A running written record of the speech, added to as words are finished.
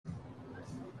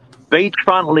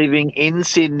Beachfront living in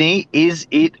Sydney, is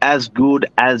it as good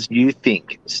as you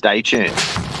think? Stay tuned.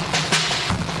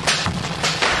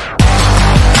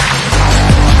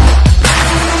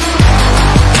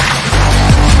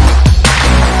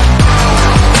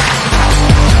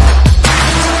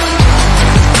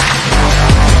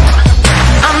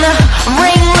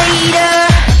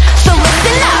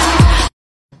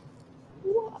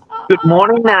 Good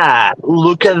morning, Nat.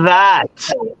 Look at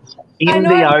that. In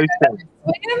the ocean.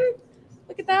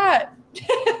 Look at that.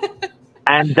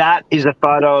 And that is a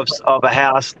photo of a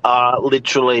house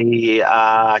literally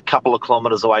a couple of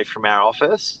kilometres away from our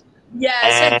office.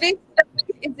 Yeah, so this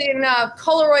is in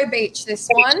Collaroy Beach, this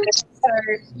one. So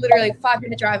literally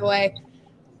 5-minute drive away.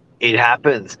 It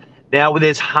happens. Now,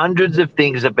 there's hundreds of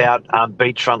things about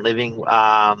beachfront living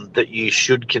that you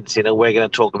should consider. We're going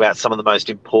to talk about some of the most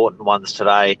important ones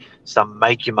today. Some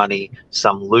make you money,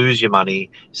 some lose your money,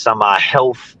 some are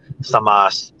health, some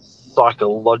are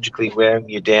psychologically wearing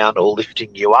you down or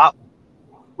lifting you up.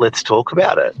 Let's talk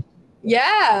about it.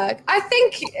 Yeah, I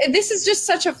think this is just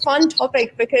such a fun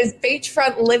topic because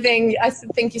beachfront living, I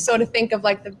think you sort of think of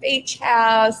like the beach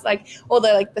house, like all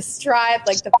the like the stripe,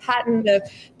 like the pattern,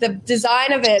 the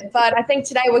design of it. But I think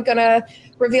today we're going to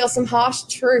reveal some harsh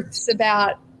truths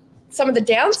about some of the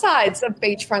downsides of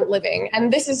beachfront living.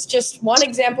 And this is just one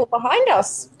example behind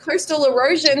us. Coastal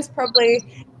erosion's probably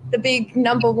the big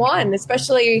number one,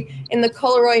 especially in the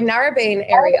Collaroy Narrabeen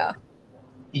area.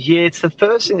 Yeah, it's the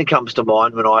first thing that comes to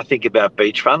mind when I think about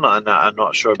beachfront. I'm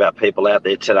not sure about people out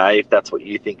there today if that's what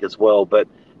you think as well, but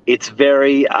it's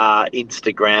very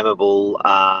Instagrammable.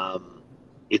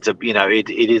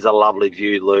 It is a lovely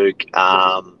view, Luke.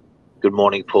 Good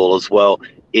morning, Paul, as well.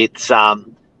 It's a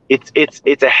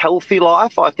healthy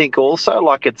life, I think. Also,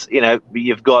 like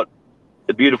you've got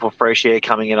the beautiful fresh air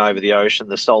coming in over the ocean,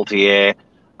 the salty air.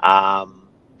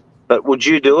 But would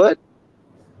you do it?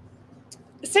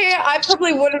 See, I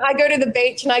probably wouldn't. I go to the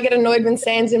beach and I get annoyed when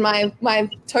sand's in my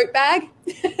tote bag.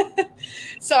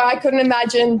 So I couldn't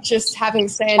imagine just having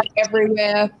sand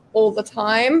everywhere all the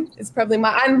time. It's probably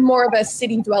I'm more of a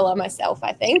city dweller myself,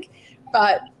 I think.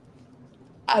 But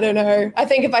I don't know. I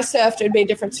think if I surfed, it'd be a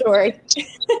different story.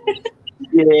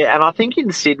 Yeah, and I think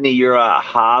in Sydney you're a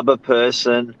harbour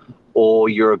person or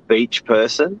you're a beach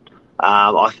person.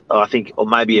 I think, or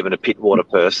maybe even a pitwater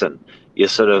person. You're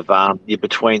sort of you're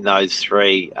between those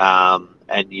three, and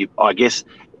I guess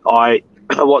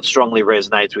what strongly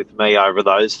resonates with me over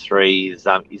those three is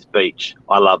beach.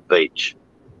 I love beach.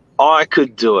 I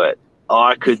could do it.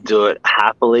 I could do it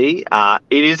happily.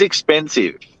 It is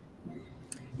expensive.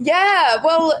 Yeah,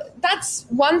 well, that's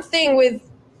one thing with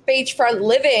beachfront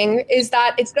living is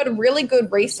that it's got a really good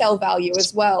resale value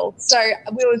as well. So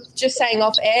we were just saying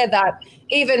off air that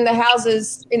even the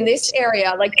houses in this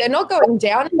area, like they're not going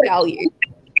down in value.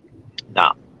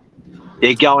 No.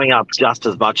 They're going up just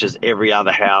as much as every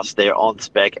other house. They're on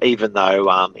spec, even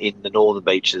though in the northern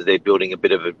beaches they're building a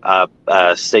bit of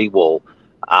a seawall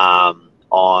on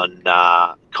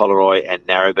Collaroy and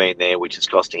Narrabeen there, which is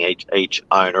costing each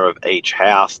owner of each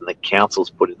house, and the council's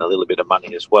put in a little bit of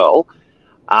money as well.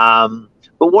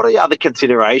 But what are the other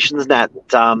considerations, Nat?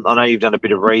 I know you've done a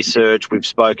bit of research. We've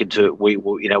spoken to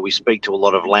we speak to a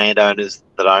lot of landowners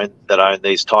that own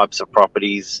these types of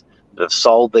properties, that have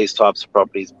sold these types of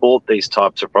properties, bought these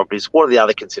types of properties. What are the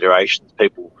other considerations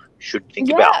people should think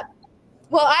about?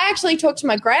 Well, I actually talked to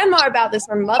my grandma about this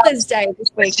on Mother's Day this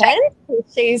weekend.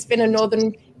 She's been a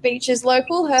Northern Beaches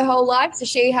local her whole life, so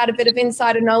she had a bit of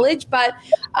insider knowledge. But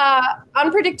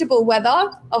unpredictable weather,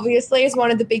 obviously, is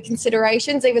one of the big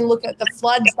considerations. Even look at the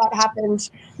floods that happened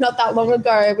not that long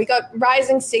ago. We got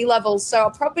rising sea levels. So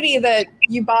a property that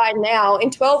you buy now,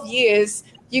 in 12 years,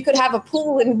 you could have a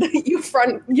pool in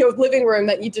your living room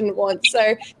that you didn't want.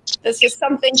 So there's just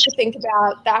something to think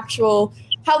about, the actual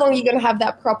how long you're going to have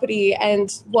that property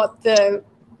and what the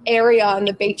area and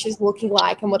the beach is looking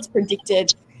like and what's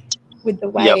predicted with the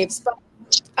waves. Yep.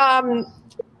 But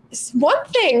one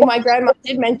thing my grandma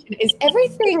did mention is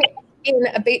everything in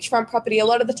a beachfront property a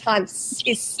lot of the time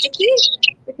is sticky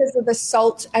because of the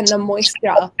salt and the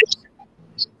moisture.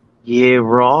 Yeah,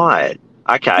 right.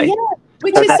 Okay. Yeah,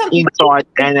 which so is that's something inside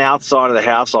and outside of the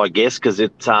house, I guess, because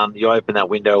it's you open that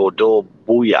window or door,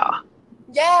 booyah.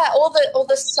 Yeah, all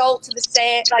the salt, the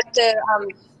sand, like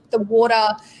the water,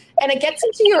 and it gets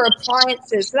into your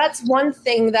appliances. So that's one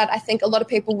thing that I think a lot of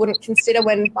people wouldn't consider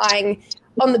when buying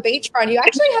on the beachfront. You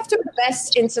actually have to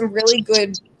invest in some really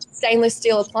good stainless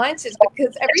steel appliances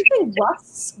because everything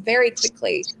rusts very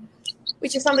quickly,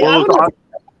 which is something I wouldn't.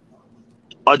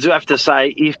 I do have to say,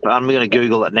 if I'm going to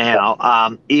Google it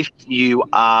now, if you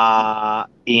are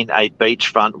in a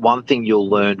beachfront, one thing you'll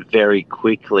learn very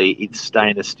quickly is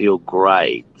stainless steel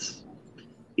grades.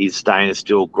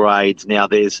 Now,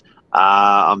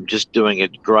 I'm just doing a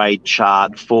grade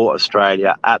chart for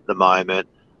Australia at the moment.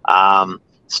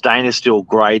 Stainless steel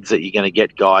grades that you're going to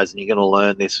get, guys, and you're going to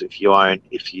learn this if you're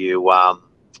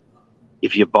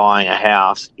buying a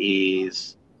house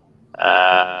is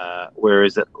where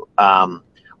is it?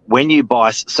 When you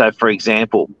buy, so for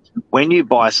example, when you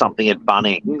buy something at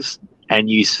Bunnings and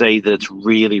you see that it's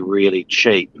really, really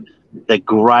cheap, the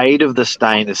grade of the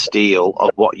stainless steel of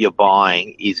what you're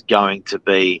buying is going to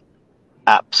be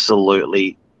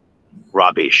absolutely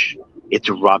rubbish. It's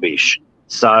rubbish.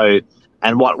 So,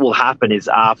 and what will happen is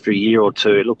after a year or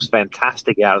two, it looks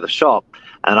fantastic out of the shop.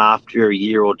 And after a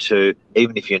year or two,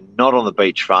 even if you're not on the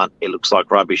beachfront, it looks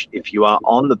like rubbish. If you are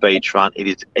on the beachfront, it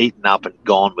is eaten up and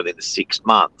gone within 6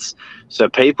 months. So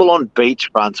people on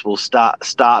beachfronts will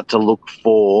start to look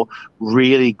for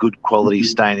really good quality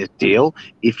stainless steel.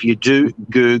 If you do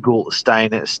Google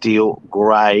stainless steel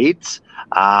grades,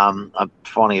 I'm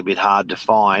finding it a bit hard to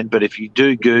find, but if you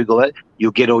do Google it, you'll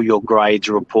get all your grades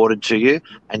reported to you,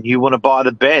 and you want to buy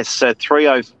the best. So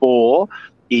 304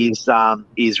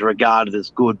 is regarded as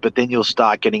good, but then you'll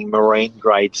start getting marine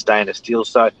grade stainless steel.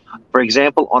 So, for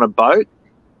example, on a boat,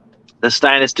 the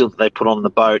stainless steel that they put on the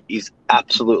boat is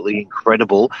absolutely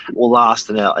incredible. It will last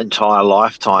an entire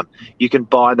lifetime. You can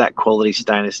buy that quality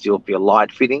stainless steel for your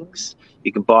light fittings.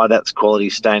 You can buy that quality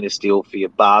stainless steel for your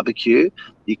barbecue.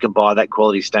 You can buy that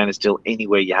quality stainless steel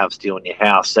anywhere you have steel in your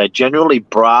house. So generally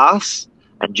brass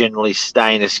and generally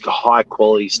high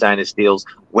quality stainless steels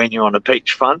when you're on a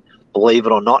beachfront, believe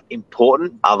it or not,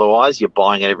 important. Otherwise, you're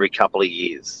buying it every couple of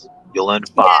years. You'll learn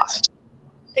fast.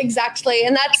 Yeah, exactly.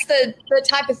 And that's the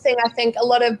type of thing I think a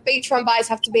lot of beachfront buyers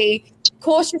have to be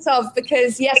cautious of,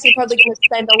 because, yes, you're probably going to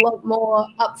spend a lot more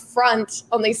up front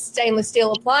on these stainless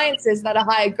steel appliances that are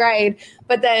higher grade,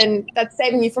 but then that's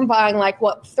saving you from buying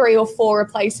 3 or 4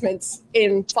 replacements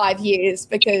in 5 years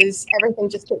because everything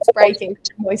just keeps breaking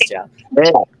moisture.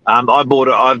 Yeah. I've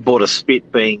bought a Spit,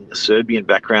 being a Serbian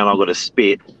background. I've got a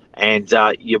Spit. And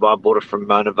I bought it from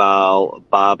Monavale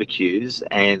Barbecues,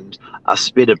 and a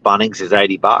Spit at Bunnings is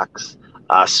 $80.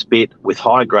 A Spit with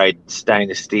high grade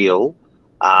stainless steel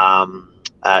is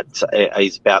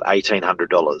about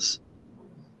 $1,800.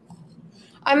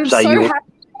 I'm so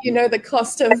happy you know the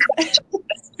cost of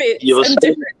Spits.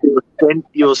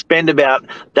 You'll spend about,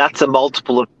 that's a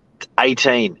multiple of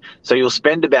 18. So you'll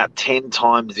spend about 10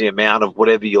 times the amount of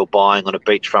whatever you're buying on a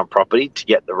beachfront property to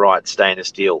get the right stainless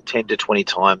steel. 10 to 20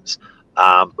 times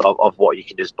of what you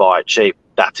can just buy cheap.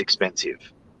 That's expensive.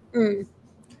 Mm.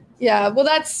 Yeah, well,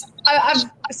 so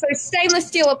stainless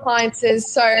steel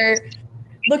appliances. So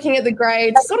looking at the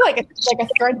grades, sort of like a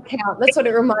thread count. That's what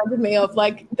it reminded me of.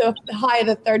 Like the higher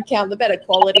the thread count, the better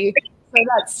quality. So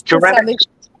that's correct. Something.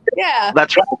 Yeah,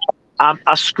 that's right.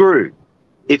 A screw.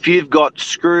 If you've got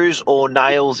screws or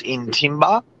nails in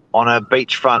timber on a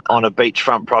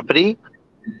beachfront property,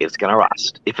 it's going to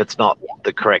rust if it's not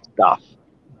the correct stuff.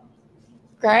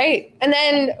 Great. And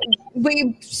then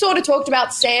we sort of talked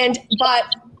about sand,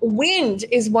 but wind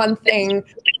is one thing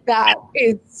that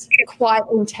is quite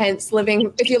intense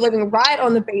if you're living right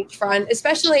on the beachfront,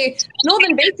 especially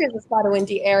Northern Beaches is quite a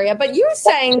windy area. But you were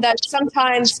saying that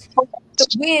sometimes the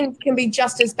wind can be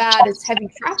just as bad as heavy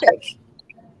traffic.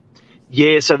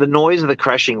 Yeah, so the noise of the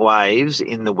crashing waves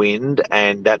in the wind,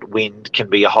 and that wind can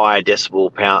be a higher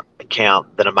decibel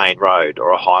count than a main road or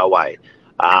a highway.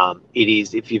 It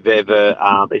is, if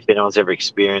anyone's ever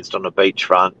experienced on a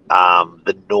beachfront,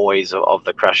 the noise of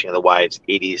the crashing of the waves,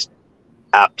 it is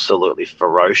absolutely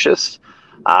ferocious.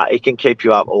 It can keep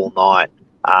you up all night.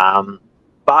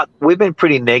 But we've been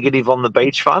pretty negative on the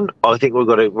beachfront. I think we've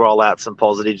got to roll out some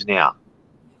positives now.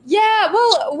 Yeah,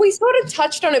 well, we sort of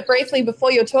touched on it briefly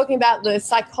before. You were talking about the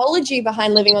psychology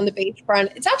behind living on the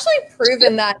beachfront. It's actually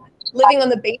proven that living on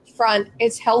the beachfront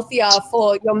is healthier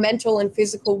for your mental and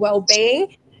physical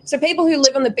well-being. So people who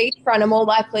live on the beachfront are more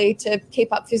likely to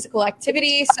keep up physical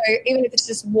activity. So even if it's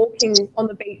just walking on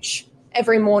the beach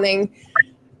every morning,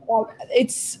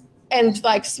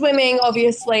 and swimming,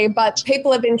 obviously, but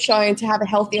people have been shown to have a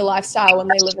healthier lifestyle when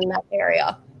they live in that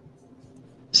area.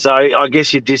 So I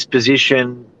guess your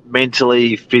disposition,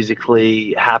 mentally,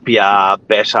 physically, happier,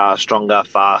 better, stronger,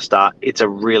 faster, it's a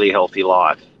really healthy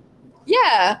life.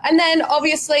 Yeah, and then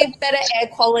obviously better air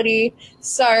quality.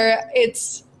 So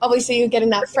it's obviously you're getting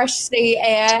that fresh sea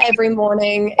air every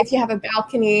morning. If you have a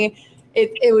balcony,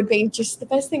 it would be just the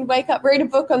best thing. Wake up, read a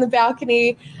book on the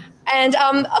balcony. And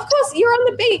of course, you're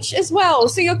on the beach as well,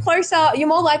 so you're closer. You're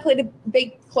more likely to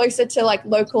be closer to like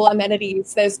local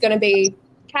amenities. There's going to be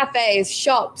cafes,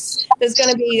 shops. There's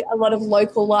going to be a lot of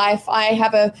local life. I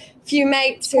have a few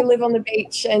mates who live on the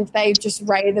beach, and they just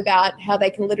rave about how they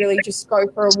can literally just go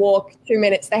for a walk. 2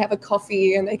 minutes, they have a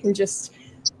coffee, and they can just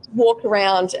walk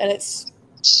around. And it's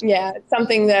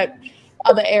something that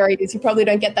other areas you probably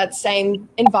don't get that same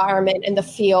environment and the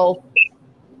feel.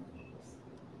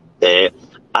 Yeah.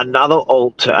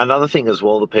 Another thing as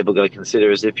well that people got to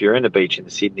consider is if you're in a beach in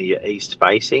Sydney, you're east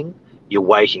facing, you're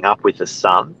waking up with the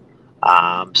sun.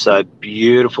 So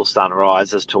beautiful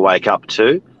sunrises to wake up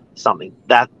to. Something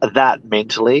that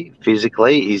mentally,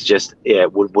 physically is just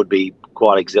would be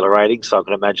quite exhilarating. So I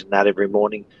can imagine that every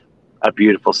morning, a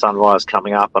beautiful sunrise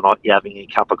coming up and you having a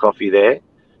cup of coffee there.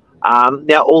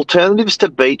 Now alternatives to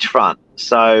beachfront.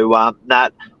 So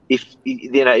that.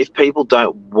 If people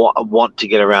don't want to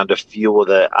get around a few of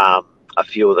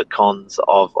the cons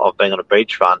of being on a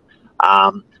beachfront,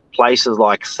 places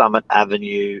like Summit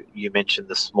Avenue, you mentioned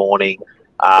this morning,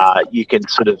 you can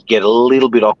sort of get a little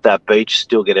bit off that beach,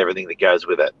 still get everything that goes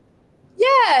with it.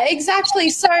 Yeah, exactly.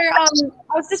 So I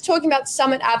was just talking about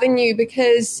Summit Avenue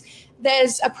because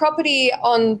there's a property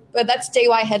that's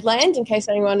DY Headland, in case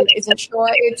anyone isn't sure.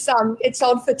 It's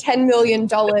sold for $10 million,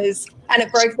 and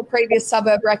it broke the previous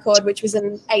suburb record, which was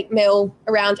around $8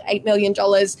 million.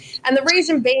 And the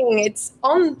reason being, it's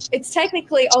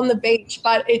technically on the beach,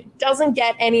 but it doesn't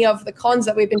get any of the cons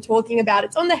that we've been talking about.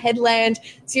 It's on the headland,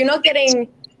 so you're not getting,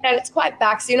 and it's quite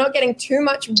back, so you're not getting too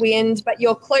much wind, but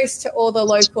you're close to all the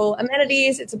local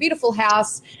amenities. It's a beautiful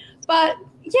house. But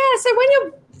yeah, so when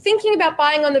you're thinking about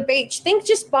buying on the beach, think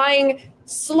just buying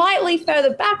slightly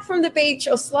further back from the beach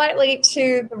or slightly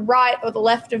to the right or the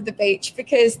left of the beach,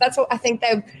 because that's what I think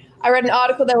I read an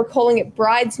article, they were calling it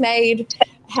bridesmaid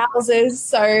houses.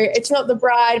 So it's not the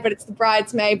bride, but it's the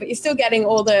bridesmaid, but you're still getting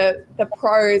all the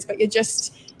pros, but you're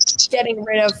just getting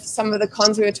rid of some of the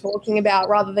cons we were talking about.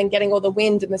 Rather than getting all the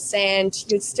wind and the sand,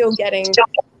 you're still getting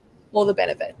all the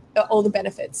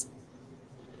benefits.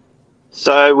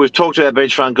 So we've talked about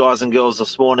beachfront guys and girls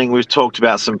this morning. We've talked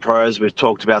about some pros. We've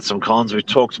talked about some cons. We've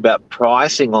talked about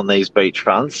pricing on these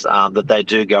beachfronts, that they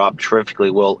do go up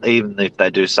terrifically well, even if they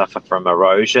do suffer from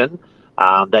erosion.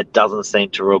 That doesn't seem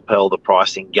to repel the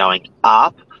pricing going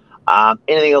up.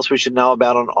 Anything else we should know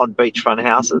about on beachfront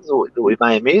houses that we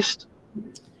may have missed?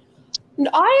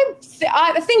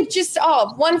 I think just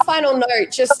one final note,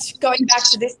 just going back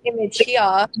to this image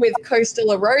here with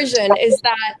coastal erosion, is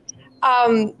that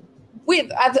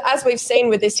as we've seen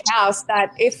with this house,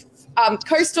 that if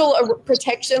coastal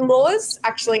protection laws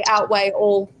actually outweigh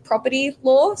all property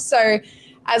law. So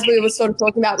as we were sort of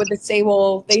talking about with the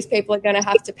seawall, these people are going to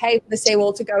have to pay for the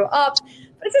seawall to go up.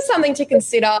 But this is something to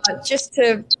consider, just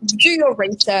to do your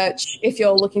research if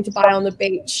you're looking to buy on the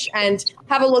beach, and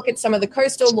have a look at some of the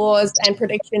coastal laws and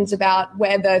predictions about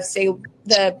where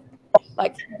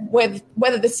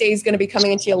whether the sea is going to be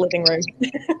coming into your living room.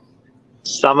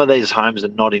 Some of these homes are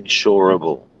not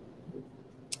insurable.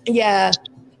 Yeah.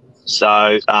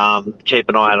 So keep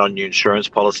an eye out on your insurance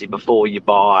policy before you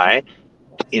buy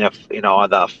in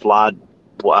either flood,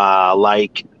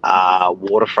 lake,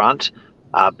 waterfront,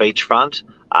 beachfront.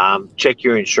 Check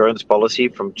your insurance policy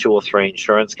from 2 or 3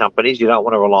 insurance companies. You don't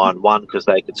want to rely on one because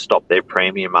they could stop their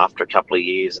premium after a couple of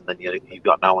years, and then you've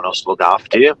got no one else to look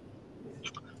after you.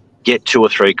 Get 2 or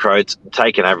 3 quotes,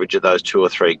 take an average of those 2 or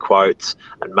 3 quotes,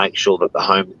 and make sure that the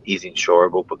home is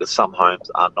insurable, because some homes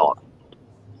are not.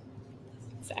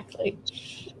 Exactly.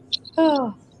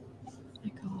 Oh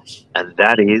my gosh. And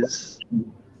that is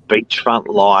beachfront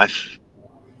life.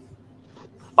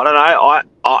 I don't know.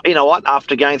 I you know what?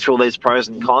 After going through all these pros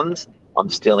and cons, I'm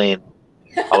still in.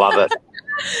 I love it.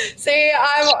 See,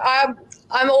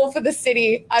 I'm all for the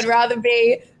city. I'd rather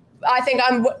be. I think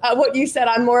I'm what you said.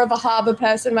 I'm more of a harbour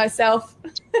person myself.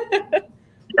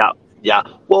 Yeah.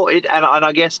 Well, and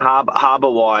I guess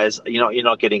harbour wise, you're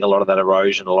not getting a lot of that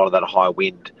erosion, a lot of that high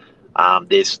wind.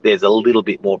 There's a little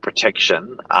bit more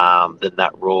protection than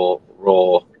that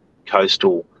raw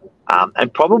coastal,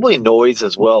 and probably noise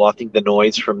as well. I think the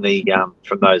noise from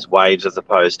those waves, as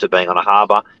opposed to being on a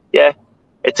harbour. Yeah.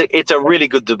 It's a really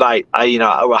good debate. Are you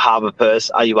a harbour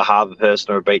person? Are you a harbour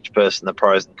person or a beach person? The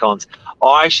pros and cons.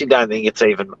 I actually don't think it's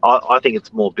even. I think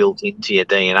it's more built into your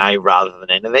DNA rather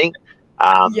than anything.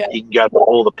 You can go for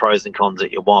all the pros and cons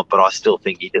that you want, but I still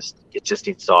think it's just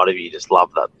inside of you. You just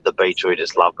love the beach, or you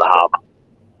just love the harbour.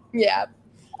 Yeah,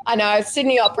 I know.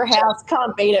 Sydney Opera House,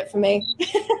 can't beat it for me.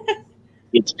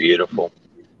 It's beautiful.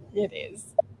 It is.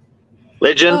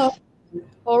 Legend. Oh,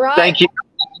 all right. Thank you.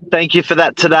 Thank you for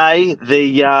that today.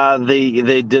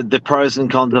 The pros and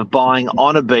cons of buying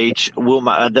on a beach,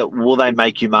 will they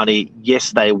make you money?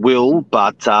 Yes, they will,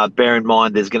 but bear in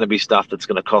mind there's going to be stuff that's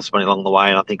going to cost money along the way,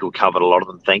 and I think we've covered a lot of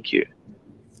them. Thank you.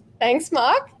 Thanks,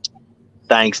 Mark.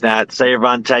 Thanks, Nat. See you,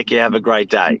 everyone. Take care. Have a great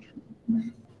day.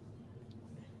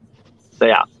 See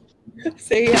ya.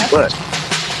 See ya. Good.